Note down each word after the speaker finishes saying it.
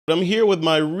I'm here with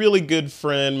my really good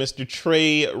friend, Mr.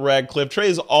 Trey Radcliffe. Trey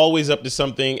is always up to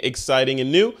something exciting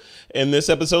and new. In this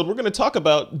episode, we're going to talk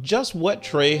about just what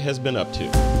Trey has been up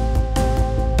to.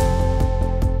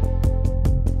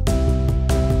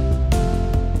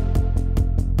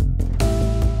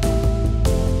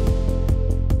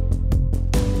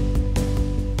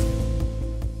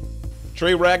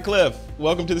 Trey Radcliffe,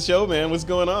 welcome to the show, man. What's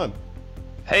going on?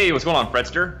 Hey, what's going on,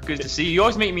 Fredster? Good to see you. You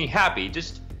always make me happy.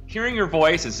 Just hearing your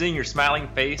voice and seeing your smiling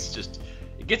face,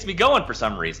 it gets me going for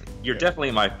some reason. You're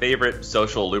definitely my favorite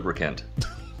social lubricant.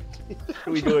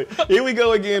 Here we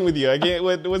go again with you. I can't.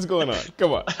 What's going on?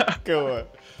 Come on,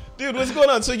 dude. What's going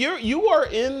on? So you are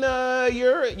in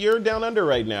you're down under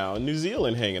right now in New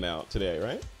Zealand, hanging out today,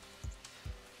 right?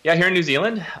 Yeah, here in New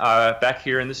Zealand, back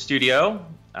here in the studio.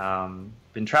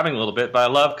 Been traveling a little bit, but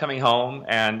I love coming home,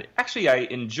 and actually I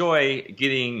enjoy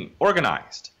getting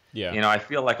organized. Yeah. You know, I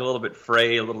feel like a little bit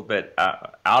fray, a little bit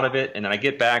out of it, and then I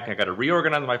get back, I got to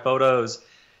reorganize my photos,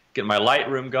 get my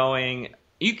Lightroom going.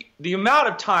 The amount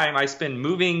of time I spend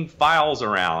moving files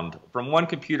around from one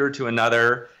computer to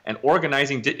another and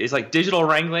organizing is like digital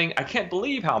wrangling. I can't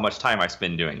believe how much time I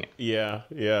spend doing it. Yeah.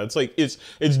 It's like it's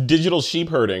digital sheep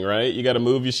herding, right? You got to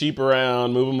move your sheep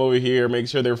around, move them over here, make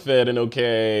sure they're fed and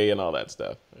okay, and all that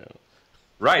stuff. Yeah.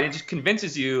 Right. It just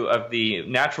convinces you of the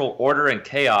natural order and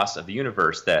chaos of the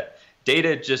universe, that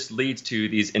data just leads to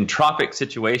these entropic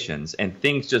situations and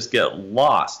things just get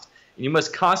lost. You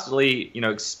must constantly,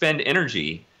 expend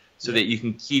energy so that you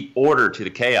can keep order to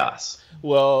the chaos.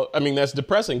 Well, I mean, that's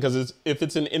depressing, because if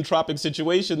it's an entropic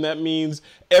situation, that means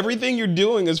everything you're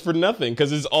doing is for nothing,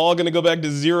 because it's all going to go back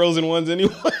to zeros and ones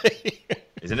anyway.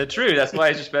 Isn't it true? That's why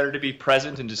it's just better to be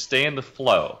present and just stay in the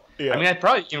flow. Yeah. I mean, I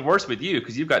probably even worse with you,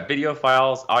 because you've got video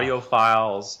files, audio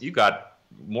files. You've got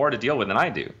more to deal with than I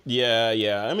do.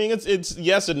 Yeah. I mean, it's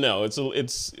yes and no.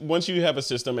 It's once you have a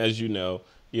system, as you know,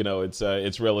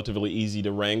 it's relatively easy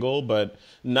to wrangle, but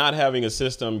not having a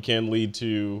system can lead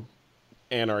to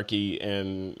anarchy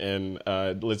and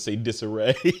let's say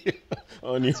disarray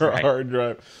on your hard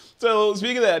drive. So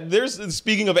speaking of that,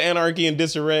 speaking of anarchy and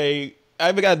disarray,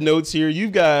 I've got notes here.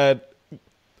 You've got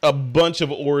a bunch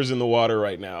of oars in the water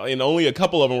right now, and only a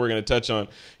couple of them we're going to touch on.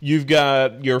 You've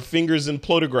got your fingers in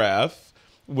Plotograph,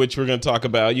 which we're going to talk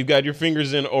about. You've got your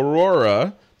fingers in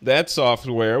Aurora, that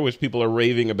software, which people are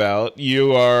raving about.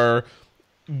 You are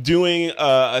doing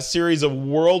a series of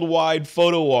worldwide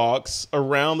photo walks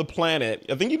around the planet.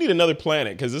 I think you need another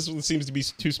planet, because this one seems to be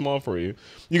too small for you.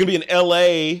 You're going to be in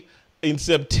LA in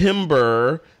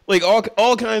September. Like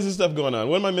all kinds of stuff going on.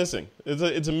 What am I missing?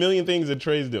 It's a million things that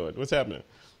Trey's doing. What's happening?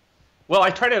 Well, I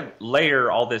try to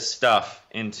layer all this stuff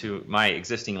into my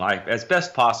existing life as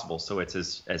best possible, so it's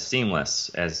as seamless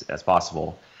as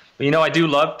possible. But, I do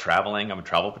love traveling. I'm a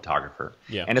travel photographer.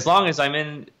 Yeah. And as long as I'm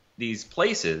in these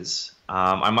places,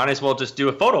 I might as well just do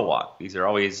a photo walk. These are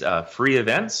always free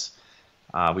events.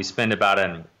 We spend about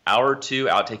an hour or two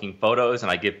out taking photos,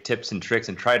 and I give tips and tricks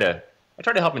and I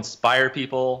try to help inspire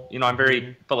people. I'm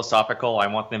very philosophical. I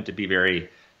want them to be very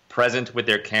present with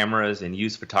their cameras and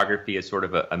use photography as sort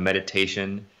of a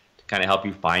meditation to kind of help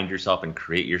you find yourself and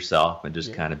create yourself and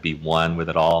just kind of be one with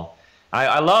it all.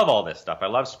 I love all this stuff. I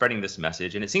love spreading this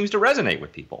message, and it seems to resonate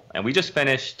with people. And we just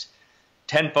finished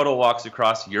 10 photo walks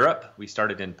across Europe. We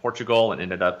started in Portugal and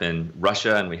ended up in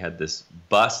Russia, and we had this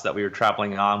bus that we were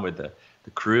traveling on with the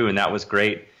crew, and that was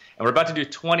great. And we're about to do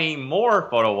 20 more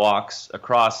photo walks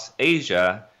across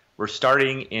Asia. We're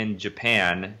starting in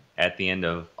Japan at the end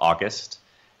of August,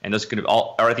 and those are going to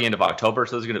or at the end of October.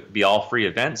 So those are going to be all free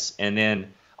events. And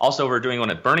then also we're doing one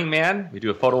at Burning Man. We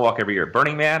do a photo walk every year at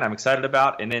Burning Man. I'm excited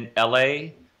about. And then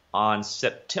LA on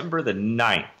September the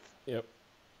 9th. Yep.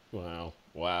 Wow.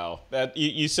 That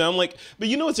you sound like. But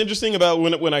you know what's interesting about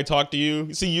when I talk to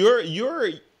you? See,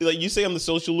 you're like, you say I'm the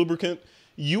social lubricant.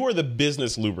 You are the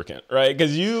business lubricant, right?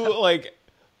 Because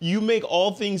you make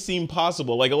all things seem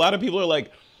possible. Like, a lot of people are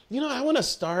like, I want to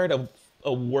start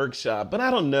a workshop, but I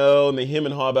don't know, and they hem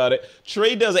and haw about it.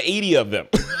 Trey does 80 of them.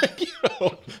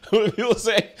 When people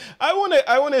say, I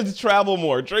want to travel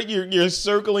more. Trey, you're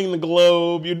circling the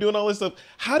globe. You're doing all this stuff.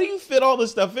 How do you fit all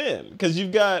this stuff in? Because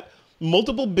you've got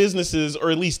multiple businesses,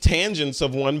 or at least tangents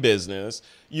of one business.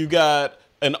 You've got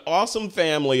an awesome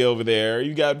family over there.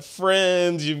 You've got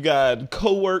friends. You've got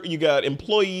you got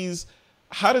employees.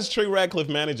 How does Trey Radcliffe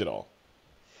manage it all?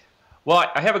 Well,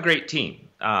 I have a great team.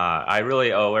 I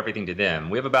really owe everything to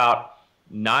them. We have about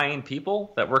 9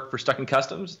 people that work for Stuck in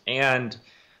Customs, and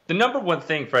the number one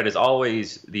thing, Fred, is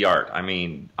always the art. I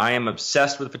mean, I am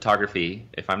obsessed with photography.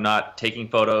 If I'm not taking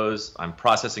photos, I'm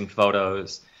processing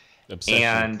photos. Obsession,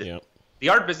 and yeah. the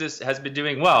art business has been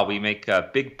doing well. We make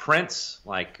big prints,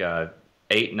 like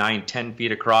 8, 9, 10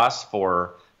 feet across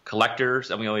for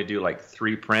collectors, and we only do like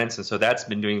 3 prints, and so that's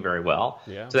been doing very well.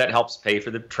 Yeah. So that helps pay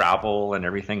for the travel and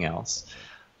everything else.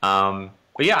 But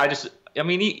yeah,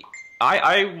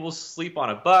 I will sleep on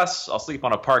a bus. I'll sleep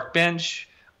on a park bench.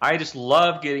 I just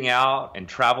love getting out and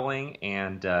traveling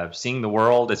and seeing the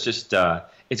world. It's just,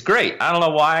 it's great. I don't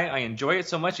know why I enjoy it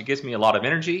so much. It gives me a lot of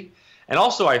energy. And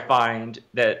also I find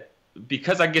that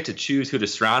because I get to choose who to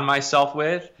surround myself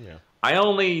with, Yeah. I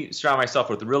only surround myself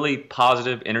with really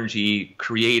positive energy,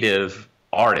 creative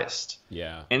artists.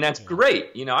 Yeah. And that's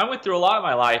great. You know, I went through a lot of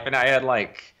my life and I had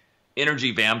like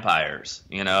energy vampires,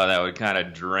 you know, that would kind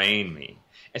of drain me.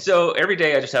 And so every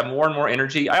day I just have more and more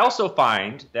energy. I also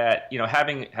find that, you know,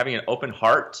 having an open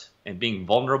heart and being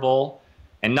vulnerable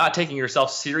and not taking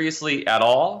yourself seriously at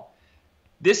all,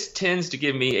 this tends to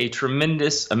give me a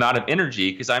tremendous amount of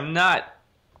energy because I'm not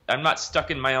stuck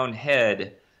in my own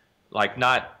head, like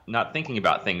not thinking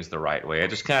about things the right way. I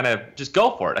just kind of just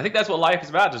go for it. I think that's what life is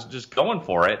about, just going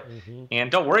for it. Mm-hmm.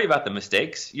 And don't worry about the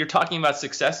mistakes. You're talking about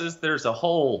successes. There's a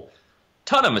whole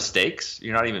ton of mistakes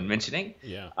you're not even mentioning.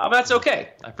 Yeah. But that's okay.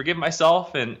 I forgive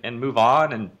myself and move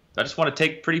on. And I just want to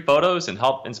take pretty photos and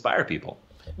help inspire people.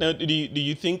 Now, do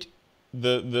you think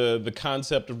the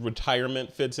concept of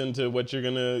retirement fits into what you're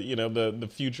gonna, you know, the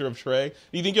future of Trey?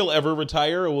 Do you think you'll ever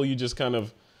retire, or will you just kind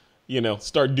of, you know,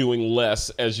 start doing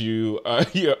less as you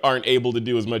aren't able to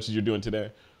do as much as you're doing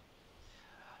today?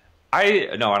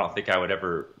 No, I don't think I would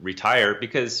ever retire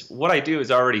because what I do is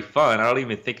already fun. I don't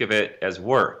even think of it as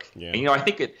work. Yeah. And, you know,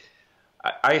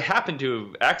 I happen to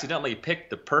have accidentally picked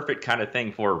the perfect kind of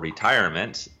thing for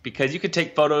retirement because you could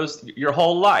take photos your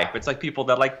whole life. It's like people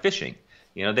that like fishing.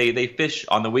 You know, they fish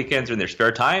on the weekends or in their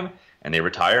spare time and they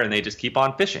retire and they just keep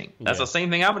on fishing. That's the same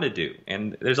thing I'm going to do.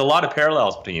 And there's a lot of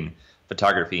parallels between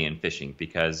photography and fishing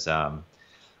because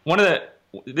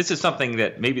this is something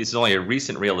that maybe this is only a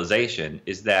recent realization,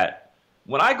 is that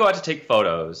when I go out to take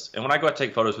photos and when I go out to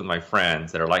take photos with my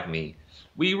friends that are like me,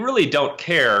 we really don't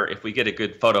care if we get a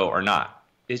good photo or not.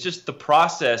 It's just the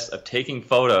process of taking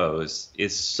photos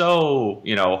is so,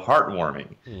 you know,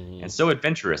 heartwarming and so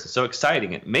adventurous and so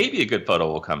exciting. And maybe a good photo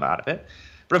will come out of it.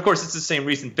 But of course, it's the same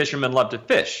reason fishermen love to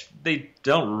fish. They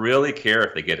don't really care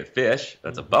if they get a fish.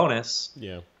 That's a bonus.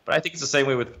 Yeah. But I think it's the same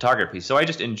way with photography. So I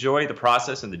just enjoy the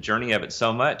process and the journey of it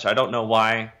so much. I don't know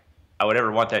why I would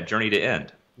ever want that journey to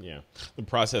end. Yeah. The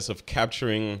process of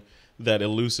capturing that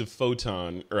elusive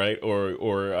photon, right?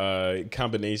 Or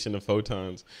combination of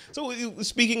photons. So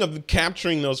speaking of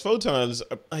capturing those photons,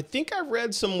 I think I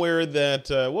read somewhere that,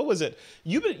 what was it?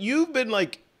 You've been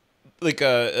like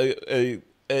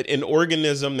an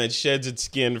organism that sheds its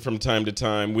skin from time to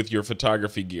time with your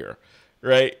photography gear.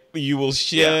 Right? You will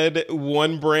shed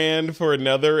one brand for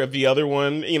another if the other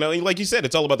one, you know, like you said,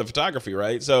 it's all about the photography,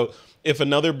 right? So if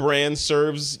another brand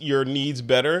serves your needs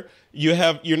better,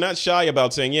 you're not shy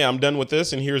about saying, yeah, I'm done with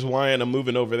this and here's why and I'm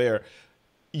moving over there.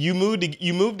 You moved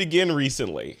again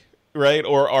recently, right?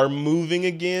 Or are moving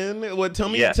again? Tell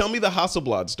me the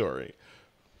Hasselblad story.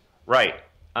 Right.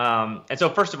 And so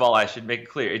first of all, I should make it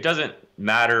clear, it doesn't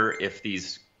matter if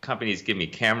these companies give me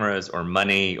cameras or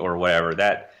money or whatever.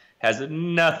 That has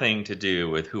nothing to do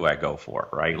with who I go for,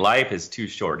 right? Life is too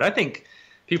short. And I think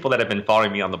people that have been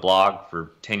following me on the blog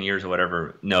for 10 years or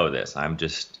whatever know this. I'm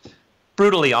just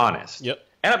brutally honest. Yep.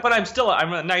 But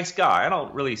I'm a nice guy. I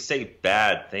don't really say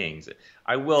bad things.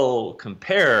 I will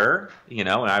compare, you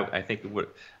know, and I think it would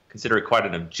consider it quite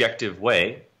an objective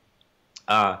way.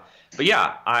 But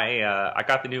yeah, I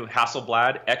got the new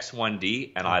Hasselblad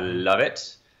X1D and I love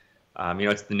it. You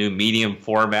know, it's the new medium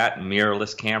format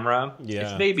mirrorless camera. Yeah.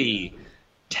 It's maybe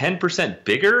 10%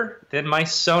 bigger than my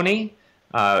Sony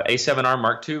A7R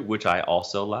Mark II, which I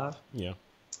also love. Yeah.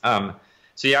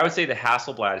 So yeah, I would say the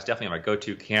Hasselblad is definitely my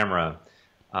go-to camera.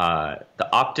 The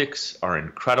optics are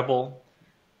incredible.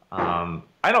 I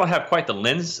don't have quite the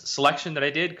lens selection that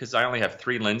I did because I only have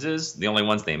 3 lenses. The only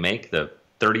ones they make, the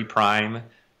 30 prime,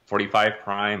 45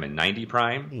 prime, and 90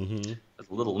 prime. Mm-hmm. It's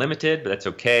a little limited, but that's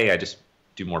okay. I just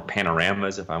do more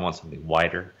panoramas if I want something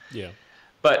wider. Yeah.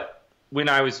 But when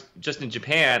I was just in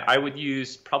Japan, I would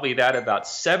use probably that about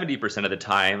 70% of the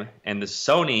time and the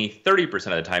Sony 30%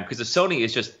 of the time because the Sony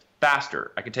is just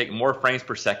faster. I can take more frames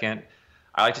per second.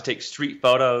 I like to take street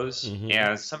photos,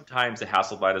 and sometimes the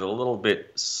Hasselblad is a little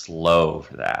bit slow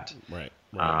for that. Right.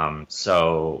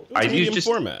 So it's I use medium just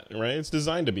format, right? It's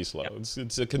designed to be slow. Yep.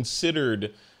 It's a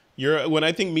considered. When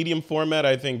I think medium format,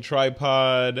 I think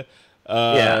tripod.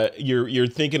 You're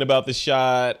thinking about the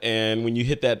shot, and when you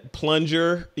hit that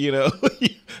plunger, you know, you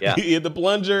hit the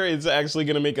plunger, it's actually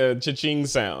going to make a cha-ching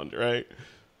sound, right?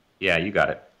 Yeah, you got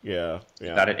it. Yeah,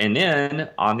 yeah. Got it. And then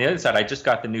on the other side, I just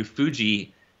got the new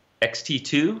Fuji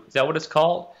X-T2. Is that what it's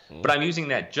called? But I'm using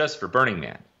that just for Burning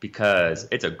Man because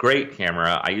it's a great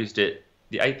camera. I used it.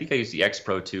 I think I used the X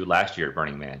Pro 2 last year at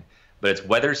Burning Man. But it's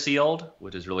weather sealed,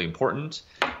 which is really important.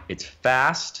 It's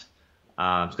fast.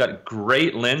 It's got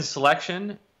great lens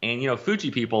selection. And, you know,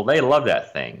 Fuji people, they love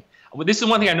that thing. Well, this is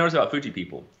one thing I noticed about Fuji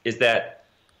people is that,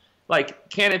 like,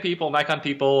 Canon people, Nikon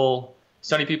people,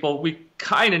 Sony people, we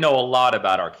kind of know a lot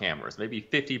about our cameras, maybe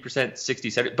 50%, 60,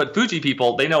 70. But Fuji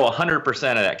people, they know 100%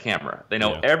 of that camera. They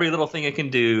know every little thing it can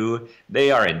do.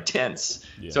 They are intense.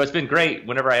 Yeah. So it's been great.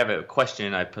 Whenever I have a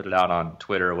question, I put it out on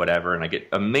Twitter or whatever, and I get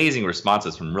amazing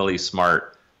responses from really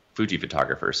smart Fuji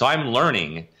photographers. So I'm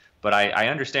learning, but I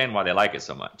understand why they like it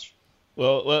so much.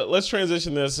 Well, let's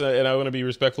transition this, and I want to be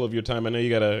respectful of your time. I know you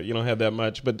don't have that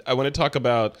much, but I want to talk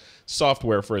about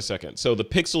software for a second. So the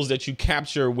pixels that you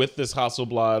capture with this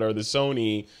Hasselblad or the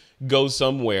Sony go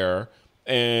somewhere.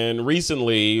 And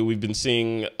recently, we've been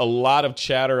seeing a lot of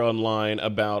chatter online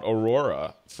about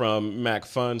Aurora from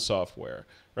MacFun software,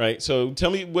 right? So tell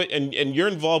me what, and you're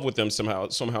involved with them somehow.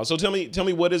 So tell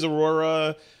me what is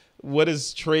Aurora? What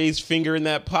is Trey's finger in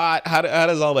that pot? How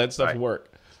does all that stuff work?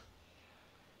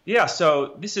 Yeah,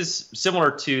 so this is similar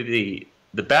to the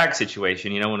bag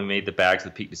situation. You know, when we made the bags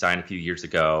with Peak Design a few years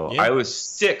ago, I was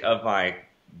sick of my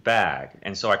bag.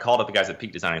 And so I called up the guys at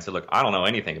Peak Design and said, look, I don't know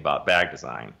anything about bag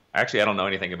design. Actually, I don't know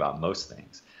anything about most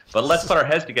things. But let's put our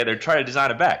heads together and try to design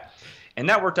a bag. And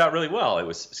that worked out really well. It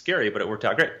was scary, but it worked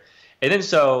out great. And then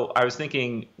so I was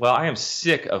thinking, well, I am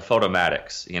sick of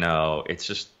photomatics. You know, it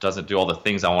just doesn't do all the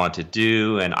things I want it to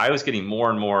do. And I was getting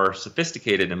more and more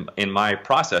sophisticated in my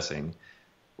processing,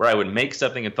 where I would make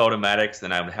something in Photomatics,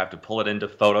 then I would have to pull it into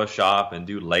Photoshop and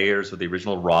do layers with the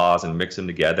original RAWs and mix them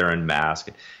together and mask.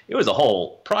 It was a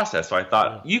whole process. So I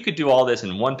thought you could do all this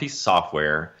in one piece of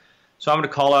software. So I'm going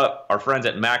to call up our friends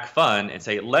at MacFun and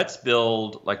say, let's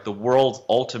build like the world's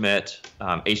ultimate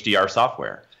HDR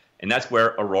software. And that's where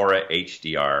Aurora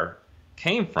HDR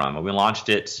came from. And we launched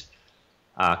it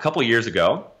a couple of years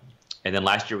ago. And then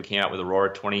last year we came out with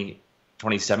Aurora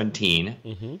 2017.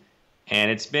 Mm-hmm. And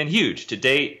it's been huge. To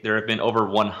date, there have been over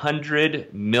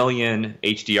 100 million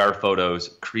HDR photos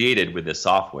created with this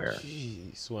software.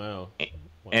 Jeez, wow.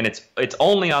 And it's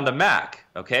only on the Mac,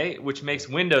 okay? Which makes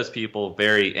Windows people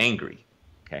very angry,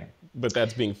 okay? But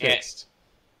that's being fixed.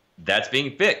 And that's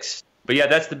being fixed. But yeah,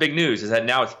 that's the big news, is that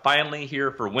now it's finally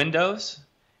here for Windows.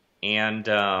 And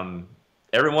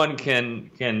everyone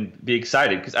can be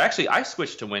excited. Because actually, I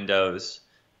switched to Windows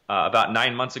about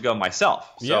 9 months ago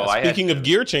myself. So speaking of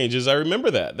gear changes, I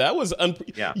remember that. That was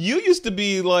You used to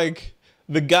be like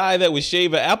the guy that would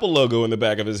shave an Apple logo in the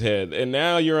back of his head, and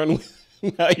now you're on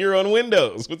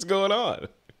Windows. What's going on?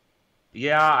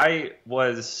 Yeah, I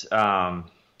was. Well,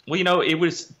 you know,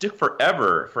 took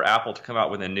forever for Apple to come out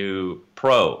with a new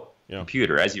Pro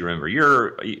computer. As you remember,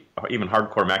 you're even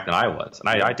hardcore Mac than I was, and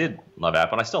I did love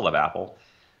Apple, and I still love Apple.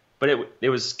 But it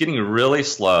was getting really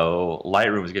slow.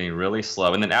 Lightroom was getting really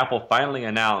slow. And then Apple finally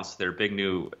announced their big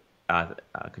new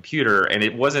computer, and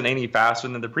it wasn't any faster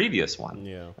than the previous one.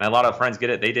 Yeah. And a lot of friends get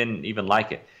it. They didn't even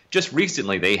like it. Just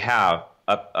recently, they have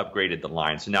upgraded the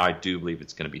line. So now I do believe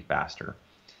it's going to be faster.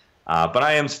 But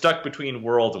I am stuck between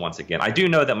worlds once again. I do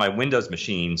know that my Windows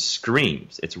machine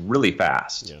screams. It's really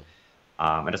fast. Yeah.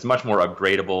 And it's much more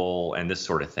upgradable and this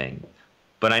sort of thing.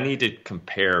 But I need to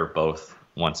compare both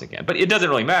once again. But it doesn't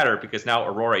really matter because now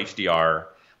Aurora HDR,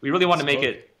 we really want to make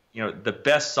it, you know, the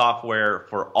best software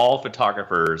for all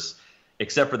photographers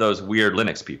except for those weird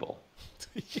Linux people.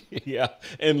 Yeah,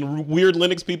 and weird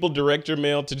Linux people direct your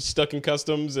mail to Stuck in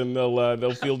Customs, and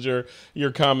they'll field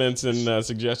your comments and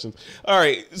suggestions. All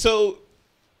right, so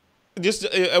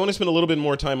I want to spend a little bit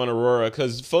more time on Aurora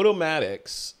because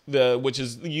Photomatics, which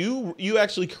is you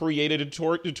actually created a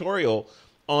tutorial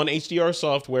on HDR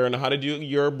software and how to do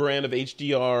your brand of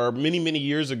HDR many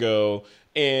years ago,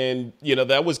 and you know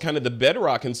that was kind of the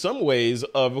bedrock in some ways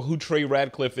of who Trey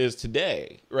Radcliffe is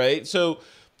today, right? So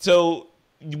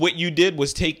what you did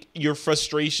was take your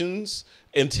frustrations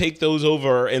and take those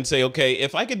over and say, okay,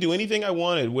 if I could do anything I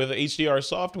wanted with HDR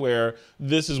software,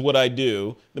 this is what I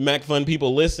do. The MacFun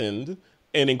people listened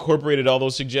and incorporated all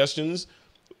those suggestions.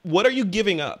 What are you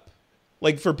giving up?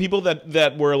 Like for people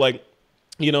that were like,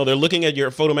 you know, they're looking at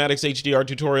your Photomatics HDR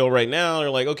tutorial right now.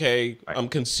 They're like, okay, I'm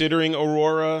considering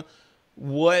Aurora.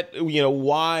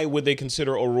 Why would they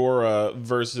consider Aurora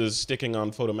versus sticking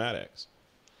on Photomatics?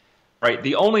 Right.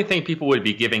 The only thing people would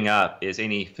be giving up is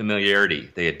any familiarity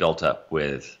they had built up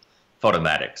with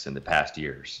Photomatics in the past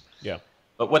years. Yeah.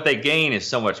 But what they gain is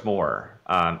so much more.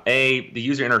 The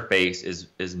user interface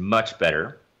is much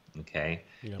better. Okay.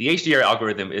 Yeah. The HDR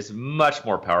algorithm is much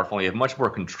more powerful, and you have much more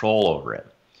control over it.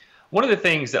 One of the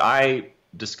things that I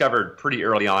discovered pretty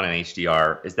early on in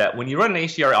HDR is that when you run an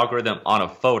HDR algorithm on a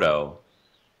photo,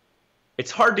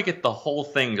 it's hard to get the whole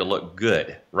thing to look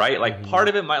good, right? Like part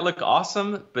of it might look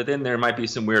awesome, but then there might be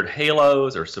some weird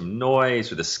halos or some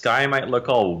noise, or the sky might look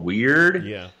all weird.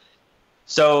 Yeah.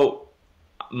 So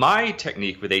my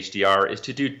technique with HDR is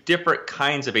to do different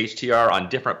kinds of HDR on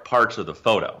different parts of the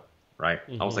photo, right?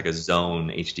 Almost like a zone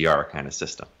HDR kind of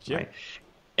system, right?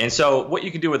 And so what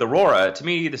you can do with Aurora, to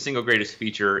me, the single greatest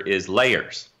feature is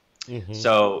layers.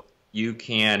 So you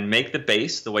can make the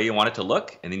base the way you want it to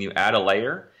look, and then you add a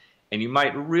layer, and you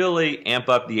might really amp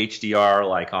up the HDR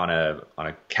like on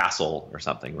a castle or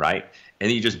something, right? And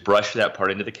then you just brush that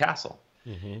part into the castle.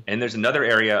 And there's another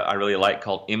area I really like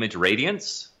called image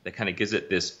radiance that kind of gives it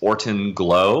this Orton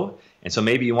glow. And so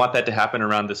maybe you want that to happen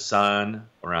around the sun,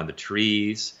 around the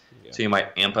trees. So you might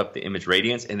amp up the image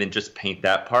radiance and then just paint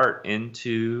that part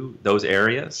into those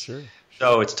areas.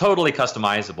 So it's totally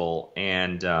customizable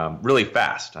and really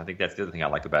fast. I think that's the other thing I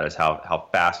like about it, is how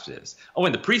fast it is. Oh,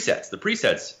 and the presets. The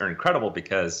presets are incredible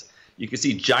because you can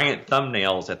see giant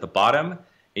thumbnails at the bottom,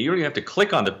 and you don't even have to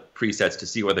click on the presets to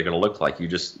see what they're going to look like. You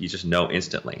just know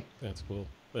instantly. That's cool.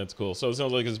 That's cool. So it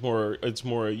sounds like it's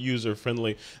more user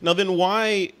friendly. Now then,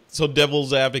 why? So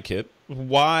devil's advocate,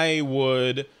 why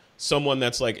would someone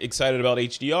that's like excited about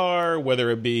HDR, whether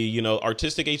it be, you know,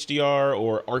 artistic HDR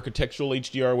or architectural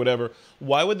HDR, whatever,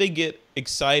 why would they get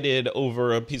excited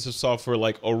over a piece of software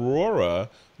like Aurora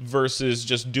versus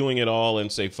just doing it all in,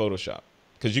 say, Photoshop?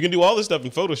 Because you can do all this stuff in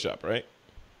Photoshop, right?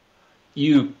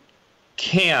 You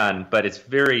can, but it's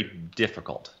very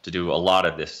difficult to do a lot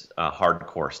of this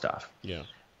hardcore stuff. Yeah.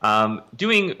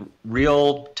 Doing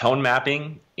real tone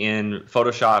mapping in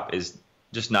Photoshop is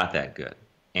just not that good.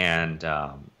 And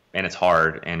it's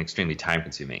hard and extremely time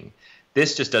consuming.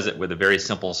 This just does it with a very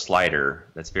simple slider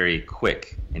that's very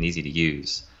quick and easy to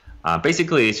use.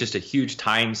 Basically, it's just a huge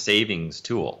time savings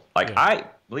tool. Like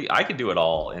I can do it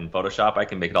all in Photoshop. I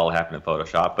can make it all happen in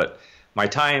Photoshop, but my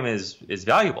time is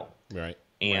valuable. Right.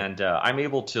 And I'm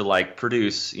able to like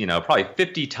produce, you know, probably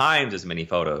 50 times as many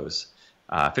photos,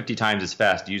 50 times as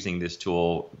fast using this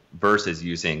tool versus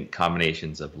using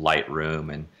combinations of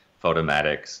Lightroom and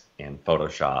Photomatics and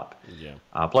Photoshop.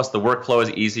 Yeah. Plus the workflow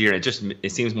is easier, and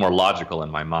it seems more logical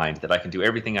in my mind that I can do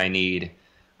everything I need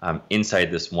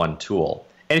inside this one tool.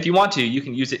 And if you want to, you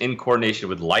can use it in coordination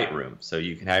with Lightroom. So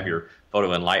you can have your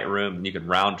photo in Lightroom, and you can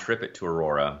round trip it to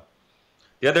Aurora.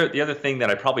 The other thing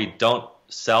that I probably don't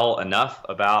sell enough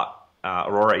about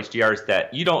Aurora HDR is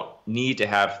that you don't need to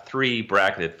have 3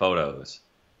 bracketed photos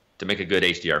to make a good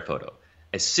HDR photo.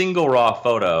 A single raw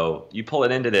photo, you pull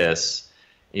it into this,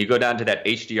 and you go down to that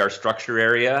HDR structure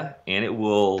area, and it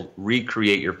will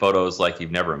recreate your photos like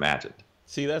you've never imagined.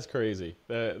 See, that's crazy.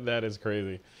 That is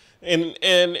crazy. And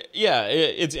yeah,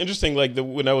 it's interesting. Like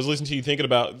when I was listening to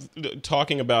you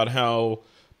talking about how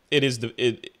it is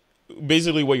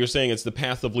basically what you're saying, it's the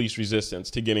path of least resistance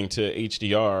to getting to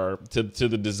HDR, to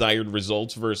the desired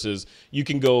results, versus you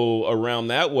can go around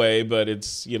that way, but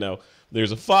it's, you know,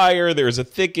 there's a fire, there's a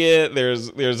thicket,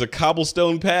 there's a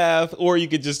cobblestone path, or you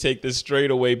could just take this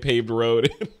straightaway paved road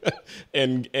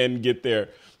and get there.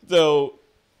 So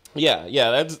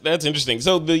yeah, that's interesting.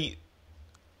 So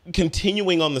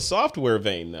continuing on the software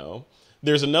vein, though,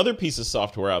 there's another piece of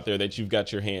software out there that you've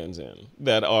got your hands in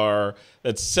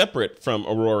that's separate from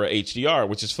Aurora HDR,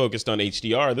 which is focused on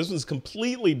HDR. This one's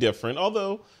completely different,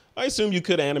 although I assume you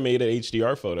could animate an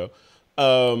HDR photo.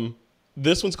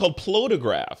 This one's called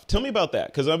Plotograph. Tell me about that,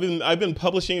 because I've been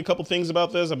publishing a couple things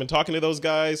about this. I've been talking to those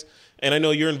guys, and I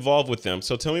know you're involved with them.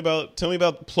 So tell me about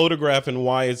Plotograph and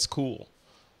why it's cool.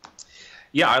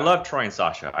 Yeah, I love Troy and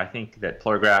Sasha. I think that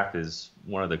Plotograph is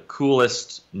one of the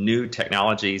coolest new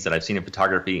technologies that I've seen in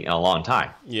photography in a long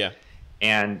time. Yeah.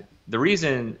 And the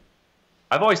reason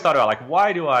I've always thought about, like,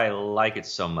 why do I like it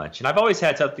so much? And I've always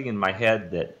had something in my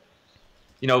head that,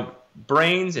 you know,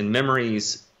 brains and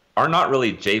memories are not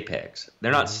really JPEGs.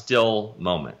 They're not still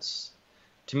moments.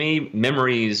 To me,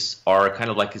 memories are kind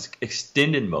of like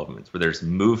extended moments where there's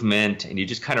movement and you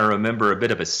just kind of remember a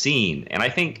bit of a scene. And I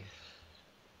think,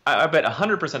 I bet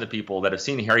 100% of people that have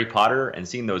seen Harry Potter and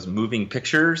seen those moving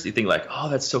pictures, you think like, oh,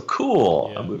 that's so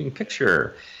cool, a moving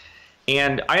picture.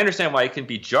 And I understand why it can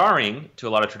be jarring to a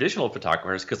lot of traditional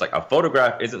photographers, because like a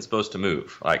photograph isn't supposed to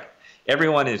move. Like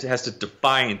everyone has to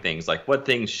define things, like what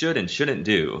things should and shouldn't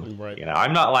do. Right. You know,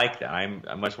 I'm not like that. I'm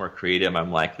much more creative.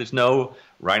 I'm like, there's no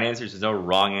right answers, there's no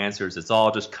wrong answers. It's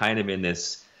all just kind of in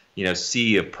this, you know,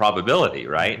 sea of probability,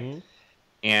 right?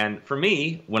 And for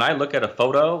me, when I look at a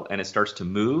photo and it starts to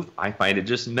move, I find it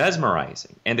just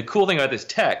mesmerizing. And the cool thing about this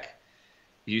tech,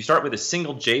 you start with a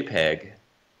single JPEG,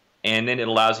 and then it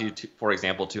allows you to, for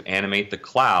example, to animate the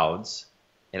clouds,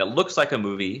 and it looks like a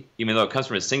movie, even though it comes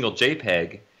from a single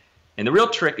JPEG. And the real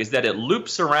trick is that it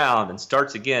loops around and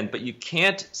starts again, but you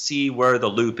can't see where the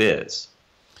loop is.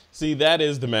 See, that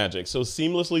is the magic. So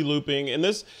seamlessly looping, and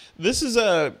this is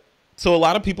a, so a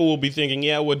lot of people will be thinking,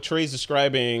 yeah, what Trey's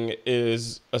describing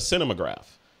is a cinematograph,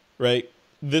 right?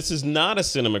 This is not a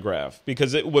cinematograph,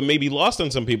 because what may be lost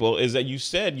on some people is that you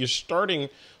said you're starting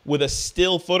with a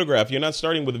still photograph. You're not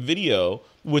starting with video,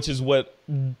 which is what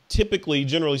typically,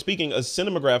 generally speaking, a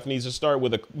cinematograph needs to start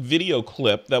with a video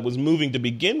clip that was moving to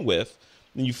begin with,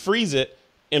 and you freeze it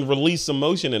and release some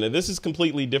motion in it. This is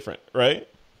completely different, right?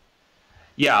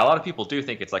 Yeah, a lot of people do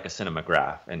think it's like a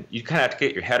cinematograph, and you kind of have to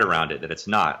get your head around it that it's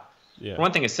not. Yeah. For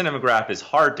one thing, a cinematograph is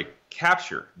hard to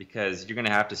capture because you're going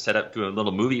to have to set up to a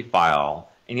little movie file,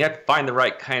 and you have to find the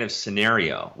right kind of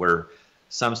scenario where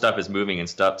some stuff is moving and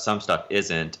some stuff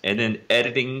isn't. And then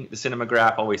editing the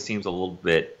cinematograph always seems a little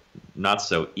bit not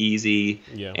so easy.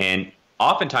 Yeah. And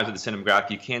oftentimes with the cinematograph,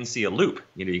 you can see a loop.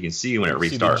 You know, you can see when it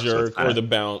restarts. See the jerk or the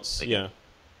bounce. Yeah.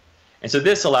 And so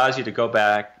this allows you to go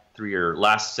back through your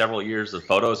last several years of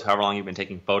photos, however long you've been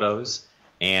taking photos,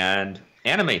 and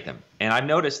animate them. And I've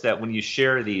noticed that when you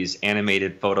share these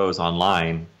animated photos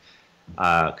online,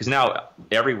 because now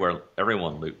everyone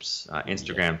loops,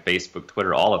 Instagram, Facebook,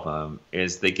 Twitter, all of them,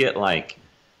 is they get like,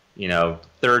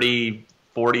 30,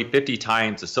 40, 50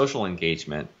 times the social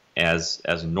engagement as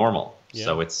normal. Yeah.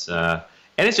 So it's and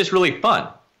it's just really fun,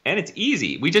 and it's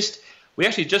easy. We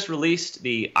actually just released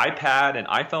the iPad and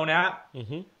iPhone app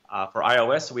for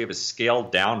iOS, so we have a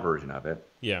scaled down version of it.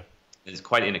 Yeah. It's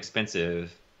quite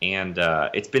inexpensive, and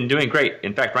it's been doing great.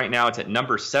 In fact, right now it's at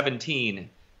number 17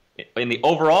 in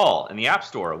the App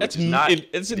Store, which is not.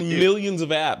 It's in millions of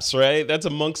apps, right? That's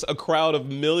amongst a crowd of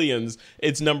millions.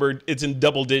 It's in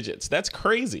double digits. That's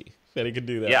crazy that it could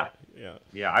do that. Yeah.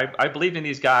 Yeah, I believed in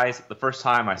these guys the first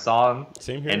time I saw them.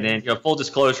 Same here. And then, full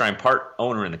disclosure, I'm part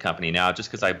owner in the company now,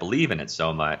 just because I believe in it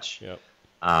so much. Yep.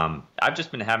 I've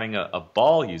just been having a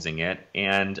ball using it,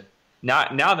 and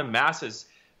now the masses,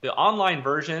 the online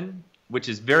version, which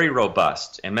is very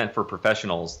robust and meant for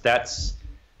professionals, that's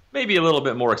maybe a little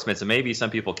bit more expensive. Maybe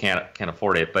some people can't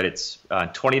afford it, but it's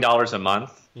 $20 a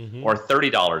month or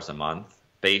 $30 a month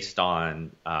based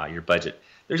on your budget.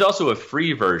 There's also a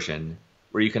free version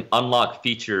where you can unlock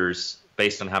features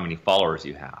based on how many followers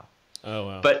you have. Oh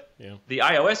wow! But the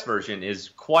iOS version is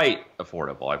quite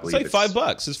affordable. I believe it's like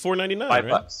 $5. It's $4.99.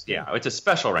 $5. Yeah, it's a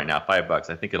special right now. $5.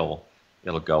 I think it'll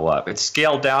go up. It's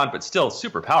scaled down, but still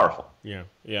super powerful.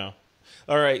 Yeah.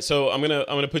 All right, so I'm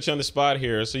gonna put you on the spot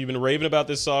here. So you've been raving about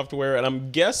this software, and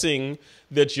I'm guessing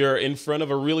that you're in front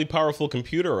of a really powerful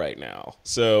computer right now.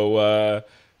 So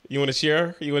you want to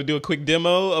share? You want to do a quick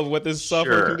demo of what this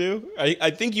software can do? I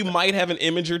think you might have an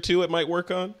image or two it might work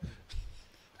on.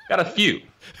 Got a few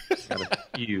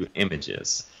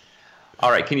images. All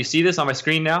right, can you see this on my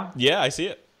screen now? Yeah, I see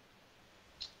it.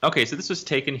 Okay, so this was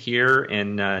taken here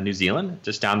in New Zealand,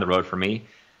 just down the road from me.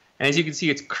 And as you can see,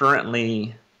 it's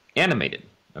currently animated.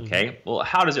 Okay, well,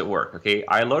 how does it work? Okay,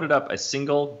 I loaded up a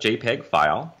single JPEG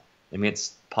file. Let me hit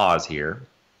pause here.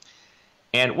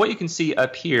 And what you can see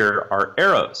up here are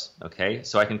arrows. Okay,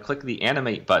 so I can click the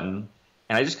animate button,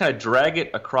 and I just kind of drag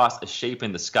it across a shape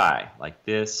in the sky, like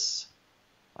this,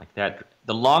 like that.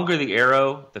 The longer the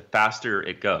arrow, the faster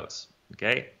it goes.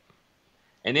 Okay,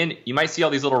 and then you might see all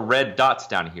these little red dots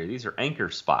down here. These are anchor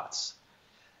spots.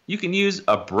 You can use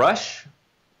a brush,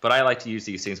 but I like to use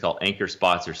these things called anchor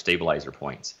spots or stabilizer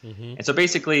points. And so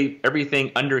basically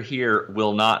everything under here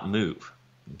will not move.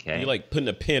 Okay, you like putting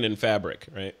a pin in fabric,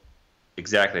 right?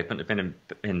 Exactly, I put a pin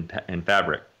in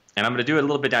fabric. And I'm going to do it a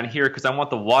little bit down here because I want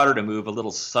the water to move a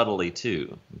little subtly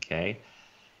too. Okay,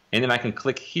 and then I can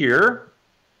click here.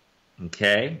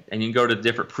 Okay, and you can go to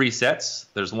different presets.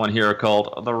 There's one here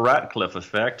called the Ratcliffe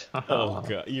effect. Oh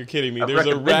God, you're kidding me. There's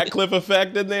a Ratcliffe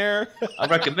effect in there? I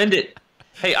recommend it.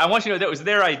 Hey, I want you to know that was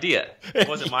their idea. It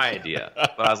wasn't my idea.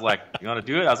 But I was like, you want to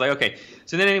do it? I was like, okay.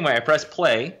 So then anyway, I press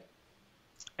play.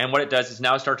 And what it does is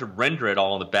now start to render it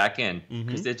all on the back end.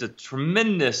 Because there's a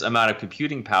tremendous amount of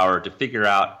computing power to figure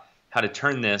out how to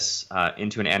turn this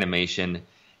into an animation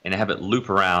and have it loop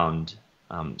around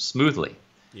smoothly.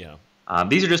 Yeah.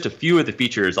 These are just a few of the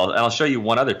features. I'll show you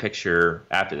one other picture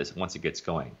after this once it gets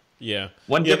going. Yeah.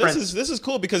 One difference. This is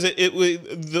cool because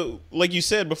it like you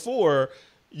said before,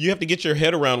 you have to get your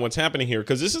head around what's happening here,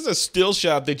 because this is a still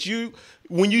shot that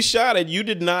when you shot it, you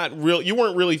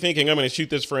weren't really thinking, I'm going to shoot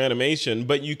this for animation,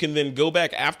 but you can then go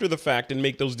back after the fact and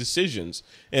make those decisions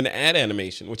and add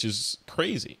animation, which is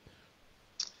crazy.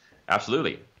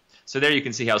 Absolutely. So there you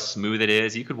can see how smooth it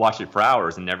is. You could watch it for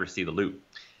hours and never see the loop.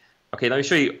 Okay, let me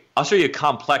show you. I'll show you a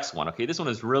complex one. Okay, this one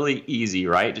is really easy,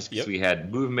 right? Just because we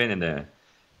had movement in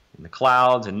the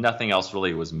clouds and nothing else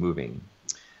really was moving.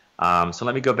 So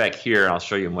let me go back here and I'll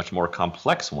show you a much more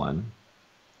complex one.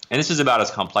 And this is about as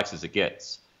complex as it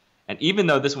gets. And even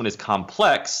though this one is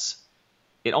complex,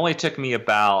 it only took me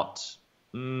about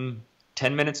 10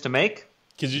 minutes to make.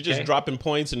 Because you're just dropping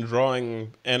points and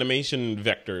drawing animation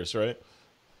vectors, right?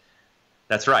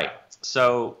 That's right.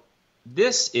 So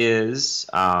this is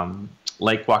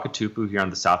Lake Wakatupu here on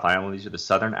the South Island. These are the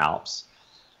Southern Alps.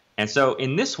 And so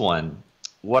in this one,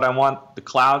 what I want the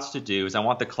clouds to do is I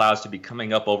want the clouds to be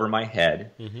coming up over my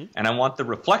head, and I want the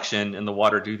reflection in the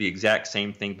water to do the exact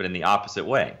same thing, but in the opposite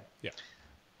way. Yeah.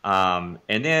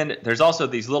 And then there's also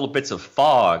these little bits of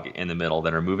fog in the middle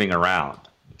that are moving around.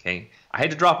 Okay. I had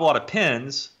to drop a lot of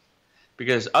pins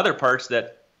because other parts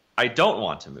that I don't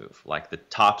want to move, like the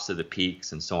tops of the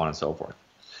peaks and so on and so forth.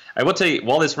 I will tell you,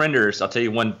 while this renders, I'll tell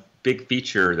you one big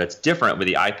feature that's different with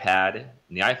the iPad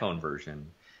and the iPhone version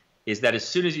is that as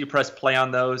soon as you press play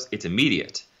on those, it's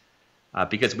immediate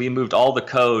because we moved all the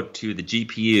code to the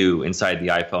GPU inside the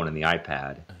iPhone and the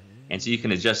iPad. And so you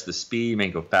can adjust the speed, make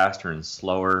it go faster and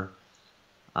slower.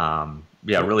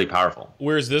 Yeah, really powerful.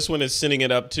 Whereas this one is sending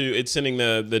it's sending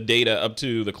the data up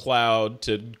to the cloud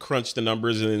to crunch the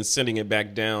numbers and then sending it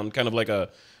back down, kind of like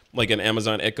an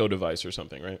Amazon Echo device or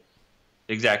something, right?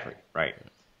 Exactly, right.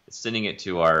 It's sending it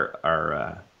to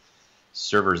our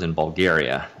servers in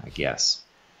Bulgaria, I guess.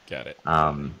 Got it.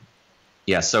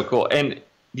 Yeah, so cool. And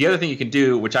the other thing you can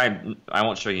do, which I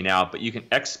won't show you now, but you can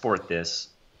export this,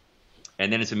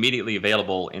 and then it's immediately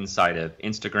available inside of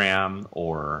Instagram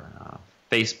or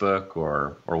Facebook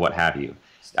or what have you.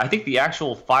 I think the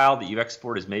actual file that you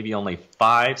export is maybe only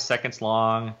 5 seconds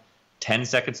long, 10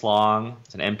 seconds long.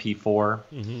 It's an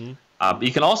MP4. But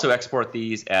you can also export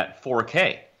these at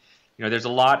 4K. You know, there's a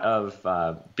lot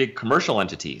of big commercial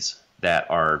entities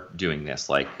that are doing this,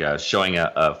 like showing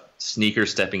a sneaker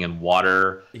stepping in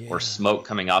water or smoke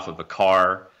coming off of a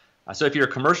car. So if you're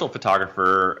a commercial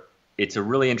photographer, it's a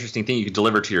really interesting thing you can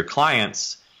deliver to your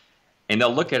clients, and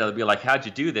they'll look at it and be like, how'd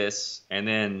you do this? And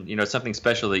then, you know, something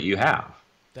special that you have.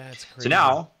 That's crazy. So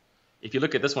now, if you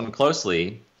look at this one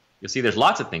closely, you'll see there's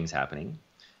lots of things happening.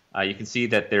 You can see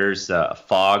that there's a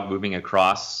fog moving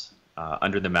across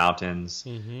under the mountains.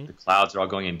 The clouds are all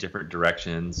going in different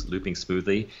directions, looping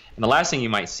smoothly. And the last thing you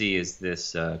might see is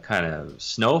this kind of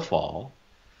snowfall.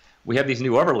 We have these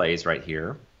new overlays right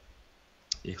here.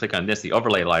 You click on this, the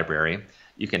overlay library.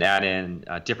 You can add in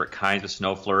different kinds of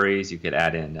snow flurries. You could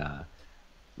add in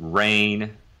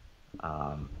rain,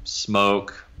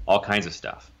 smoke, all kinds of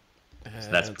stuff.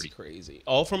 So that's pretty crazy.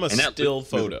 All from a still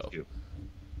photo.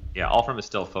 Yeah, all from a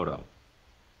still photo.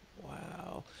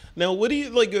 Wow. Now, what do you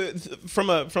like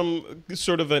from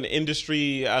sort of an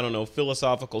industry, I don't know,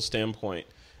 philosophical standpoint?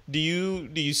 Do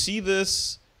you see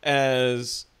this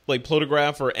as like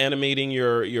photograph or animating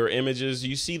your images? Do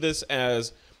you see this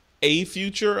as a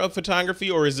future of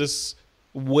photography, or is this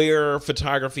where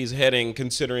photography is heading,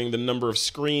 considering the number of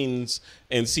screens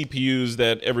and CPUs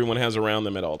that everyone has around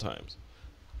them at all times?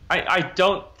 I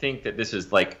don't think that this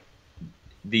is like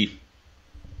the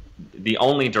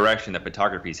only direction that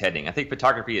photography is heading. I think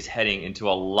photography is heading into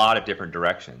a lot of different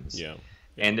directions. Yeah.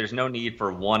 And there's no need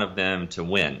for one of them to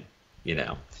win, you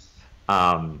know.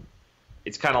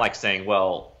 It's kind of like saying,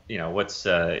 well, you know, where's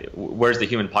the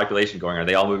human population going? Are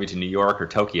they all moving to New York or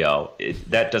Tokyo?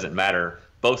 That doesn't matter.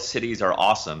 Both cities are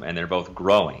awesome, and they're both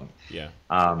growing. Yeah.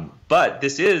 But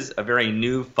this is a very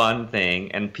new, fun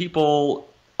thing, and people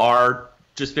are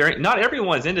just not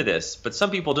everyone's into this, but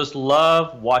some people just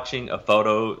love watching a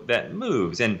photo that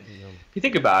moves. And if you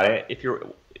think about it,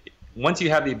 once you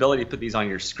have the ability to put these on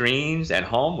your screens at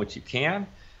home, which you can,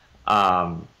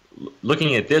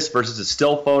 looking at this versus a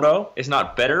still photo is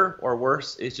not better or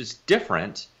worse. It's just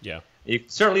different. Yeah. You can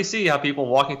certainly see how people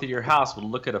walking through your house will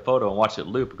look at a photo and watch it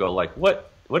loop and go like,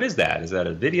 what is that? Is that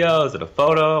a video? Is it a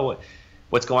photo?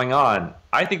 What's going on?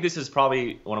 I think this is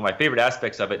probably one of my favorite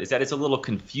aspects of it, is that it's a little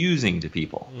confusing to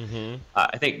people.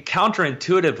 I think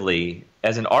counterintuitively,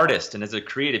 as an artist and as a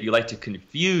creative, you like to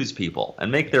confuse people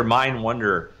and make their mind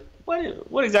wonder,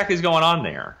 what exactly is going on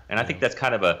there? And I think that's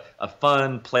kind of a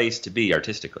fun place to be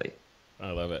artistically.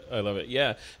 I love it. I love it.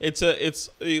 Yeah,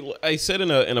 I said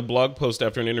in a blog post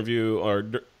after an interview, or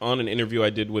on an interview I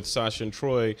did with Sasha and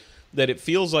Troy, that it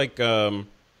feels like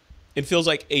it feels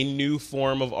like a new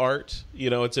form of art. You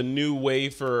know, it's a new way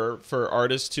for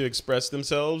artists to express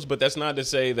themselves. But that's not to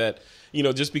say that, you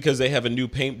know, just because they have a new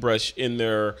paintbrush in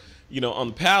their, you know, on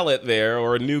the palette there,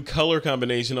 or a new color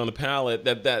combination on the palette,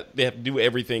 that they have to do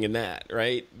everything in that,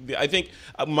 right? I think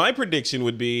my prediction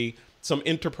would be some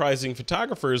enterprising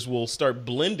photographers will start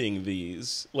blending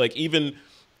these, like even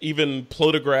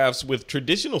photographs with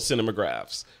traditional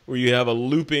cinemagraphs, where you have a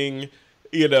looping,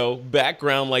 you know,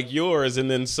 background like yours, and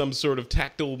then some sort of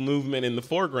tactile movement in the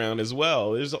foreground as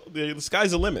well. The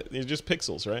sky's the limit. They're just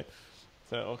pixels, right?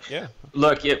 So, yeah.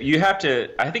 Look, you have to,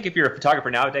 I think if you're a photographer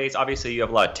nowadays, obviously you have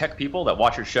a lot of tech people that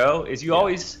watch your show, is you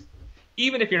always,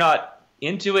 even if you're not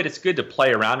into it, it's good to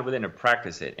play around with it and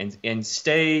practice it and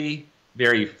stay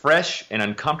very fresh and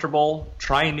uncomfortable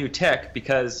trying new tech,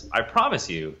 because I promise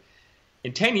you,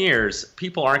 in 10 years,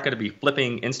 people aren't going to be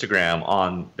flipping Instagram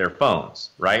on their phones,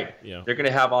 right? Yeah. They're going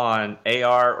to have on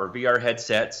AR or VR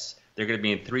headsets. They're going to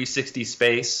be in 360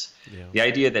 space. Yeah. The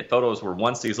idea that photos were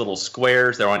once these little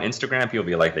squares, they're on Instagram, people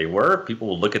will be like, they were? People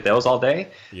will look at those all day?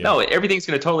 Yeah. No, everything's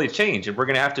going to totally change, and we're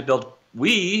going to have to build,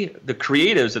 the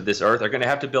creatives of this earth, are going to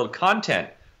have to build content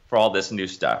for all this new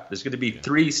stuff. There's going to be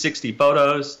 360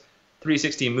 photos,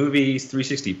 360 movies,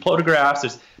 360 photographs.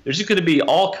 There's just going to be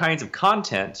all kinds of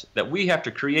content that we have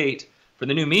to create for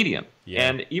the new medium. Yeah.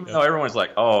 And even though everyone's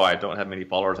like, oh, I don't have many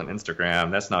followers on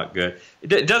Instagram, that's not good.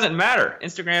 It doesn't matter.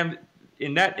 Instagram,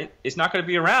 it's not going to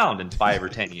be around in 5 or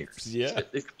 10 years. Yeah.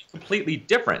 It's completely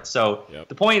different. So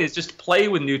the point is just play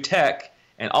with new tech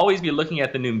and always be looking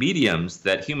at the new mediums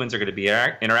that humans are going to be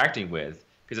interacting with,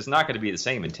 because it's not going to be the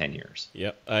same in 10 years.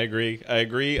 Yep, I agree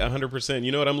 100%.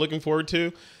 You know what I'm looking forward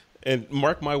to? And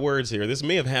mark my words here, this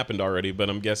may have happened already, but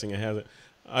I'm guessing it hasn't.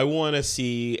 I want to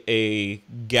see a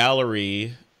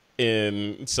gallery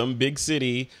in some big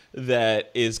city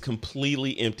that is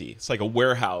completely empty. It's like a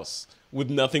warehouse with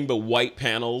nothing but white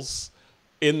panels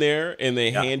in there, and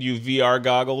they hand you VR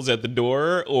goggles at the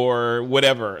door or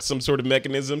whatever, some sort of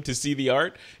mechanism to see the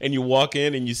art, and you walk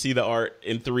in and you see the art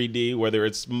in 3D, whether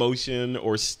it's motion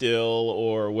or still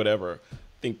or whatever. I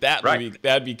think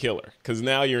that'd be killer, because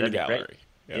now you're in a gallery. Great.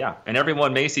 Yeah, and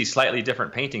everyone may see slightly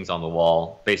different paintings on the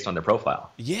wall based on their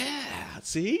profile. Yeah,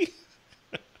 see?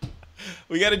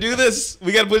 We got to do this.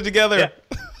 We got to put it together.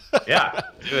 Yeah,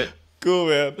 do it. Cool,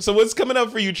 man. So what's coming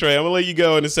up for you, Trey? I'm going to let you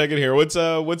go in a second here. What's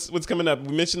coming up?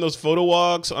 We mentioned those photo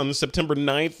walks. On September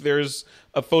 9th, there's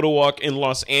a photo walk in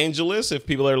Los Angeles. If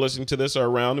people that are listening to this are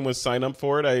around and want to sign up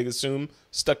for it, I assume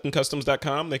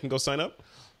stuckincustoms.com, they can go sign up?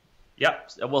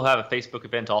 Yep. We'll have a Facebook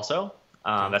event also.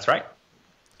 That's right.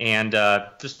 And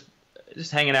just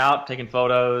hanging out, taking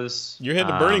photos. You're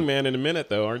heading to Burning Man in a minute,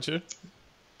 though, aren't you?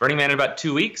 Burning Man in about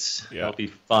 2 weeks. Yeah. It'll be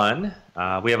fun.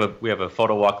 We have a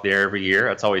photo walk there every year.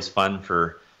 It's always fun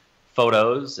for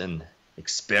photos and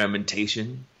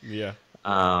experimentation. Yeah.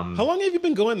 How long have you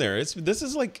been going there?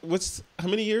 How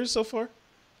many years so far?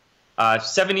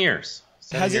 7 years.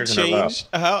 Has it changed?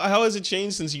 How has it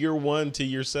changed since year 1 to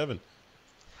year 7?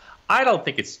 I don't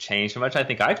think it's changed much. I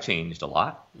think I've changed a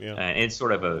lot. Yeah. And it's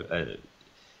sort of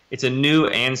it's a new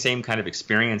and same kind of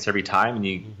experience every time, and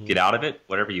you get out of it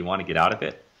whatever you want to get out of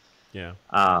it. Yeah.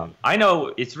 I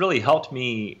know it's really helped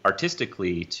me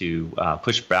artistically to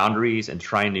push boundaries and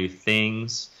try new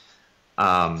things.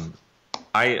 I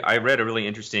read a really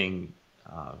interesting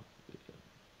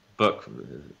book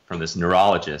from this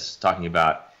neurologist talking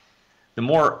about the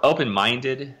more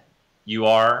open-minded you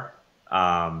are,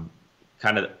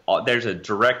 there's a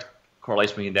direct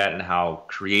correlation between that and how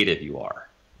creative you are,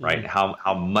 right? And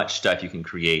how much stuff you can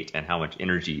create and how much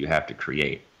energy you have to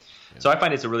create. Yeah. So I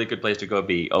find it's a really good place to go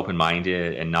be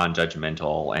open-minded and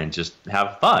non-judgmental and just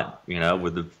have fun,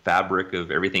 with the fabric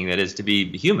of everything that is to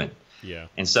be human. Yeah.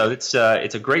 And so it's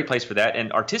a great place for that.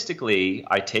 And artistically,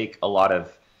 I take a lot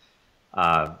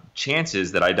of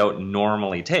chances that I don't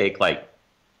normally take. Like,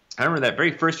 I remember that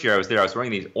very first year I was there, I was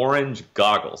wearing these orange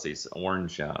goggles,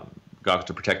 goggles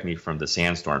to protect me from the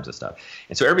sandstorms and stuff.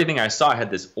 And so everything I saw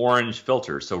had this orange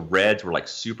filter. So reds were like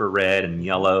super red and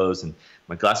yellows, and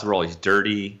my glasses were always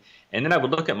dirty. And then I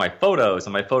would look at my photos,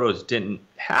 and my photos didn't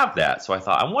have that. So I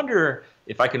thought, I wonder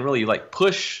if I can really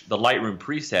push the Lightroom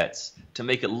presets to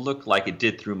make it look like it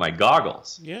did through my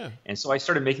goggles. Yeah. And so I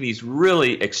started making these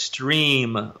really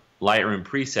extreme Lightroom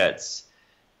presets,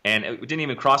 and it didn't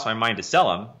even cross my mind to sell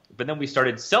them. But then we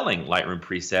started selling Lightroom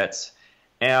presets,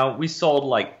 and we sold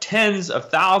like tens of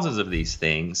thousands of these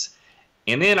things.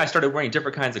 And then I started wearing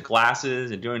different kinds of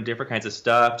glasses and doing different kinds of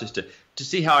stuff just to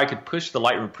see how I could push the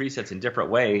Lightroom presets in different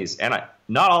ways. And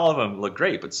not all of them look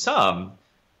great, but some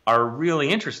are really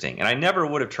interesting. And I never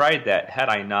would have tried that had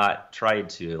I not tried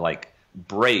to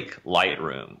break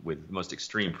Lightroom with the most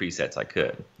extreme presets I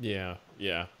could. Yeah,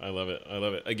 yeah, I love it. I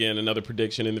love it. Again, another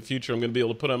prediction in the future. I'm going to be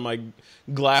able to put on my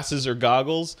glasses or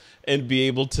goggles and be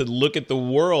able to look at the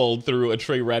world through a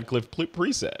Trey Radcliffe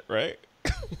preset, right?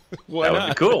 Why That not?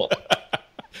 would be cool.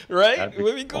 Right? It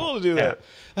would be cool to do that.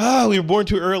 Ah, we were born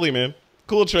too early, man.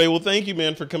 Cool, Trey. Well, thank you,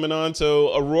 man, for coming on.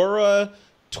 So, Aurora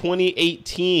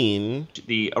 2018.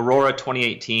 The Aurora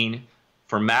 2018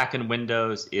 for Mac and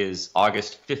Windows is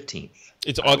August 15th.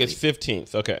 It's August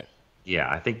 15th. Okay. Yeah,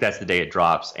 I think that's the day it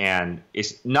drops. And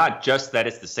it's not just that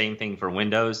it's the same thing for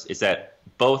Windows, it's that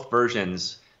both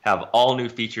versions have all new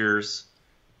features,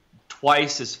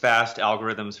 twice as fast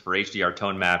algorithms for HDR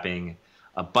tone mapping,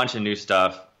 a bunch of new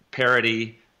stuff,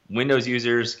 parity. Windows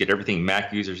users get everything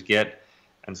Mac users get,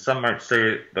 and some might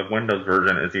say the Windows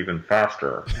version is even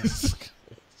faster.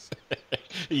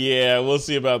 Yeah, we'll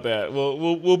see about that.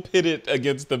 We'll pit it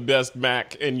against the best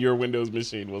Mac and your Windows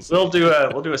machine. We'll see. We'll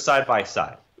do a side by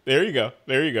side. There you go.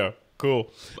 There you go. Cool.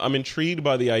 I'm intrigued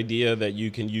by the idea that you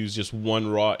can use just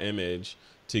one raw image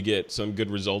to get some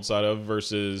good results out of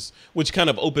versus, which kind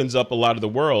of opens up a lot of the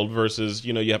world versus,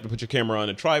 you know, you have to put your camera on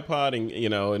a tripod and, you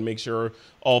know, and make sure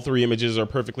all 3 images are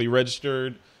perfectly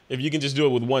registered. If you can just do it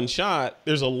with one shot,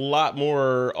 there's a lot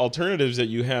more alternatives that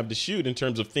you have to shoot in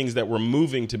terms of things that were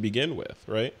moving to begin with,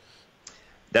 right?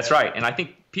 That's right. And I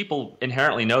think people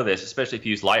inherently know this, especially if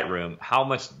you use Lightroom, how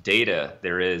much data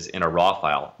there is in a RAW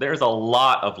file. There's a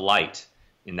lot of light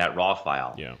in that RAW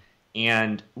file. Yeah.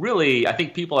 And really, I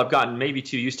think people have gotten maybe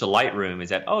too used to Lightroom is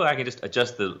that, oh, I can just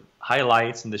adjust the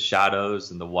highlights and the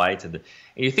shadows and the whites. And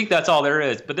you think that's all there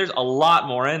is, but there's a lot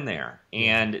more in there.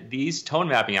 And these tone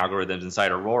mapping algorithms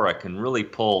inside Aurora can really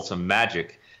pull some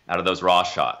magic out of those RAW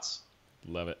shots.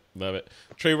 Love it. Love it.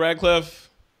 Trey Radcliffe,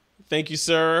 thank you,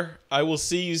 sir. I will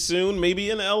see you soon, maybe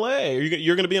in L.A.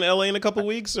 You're going to be in L.A. in a couple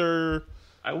weeks, or?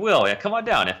 I will. Yeah, come on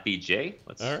down, FBJ.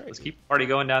 Let's keep the party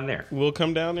going down there. We'll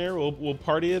come down there. We'll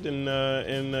party it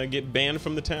and get banned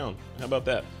from the town. How about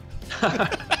that?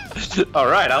 All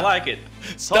right, I like it.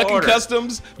 Stuck in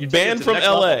customs, banned from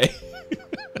LA.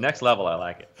 Next level, I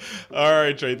like it. All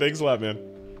right, Trey. Thanks a lot, man.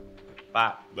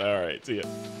 Bye. All right. See ya.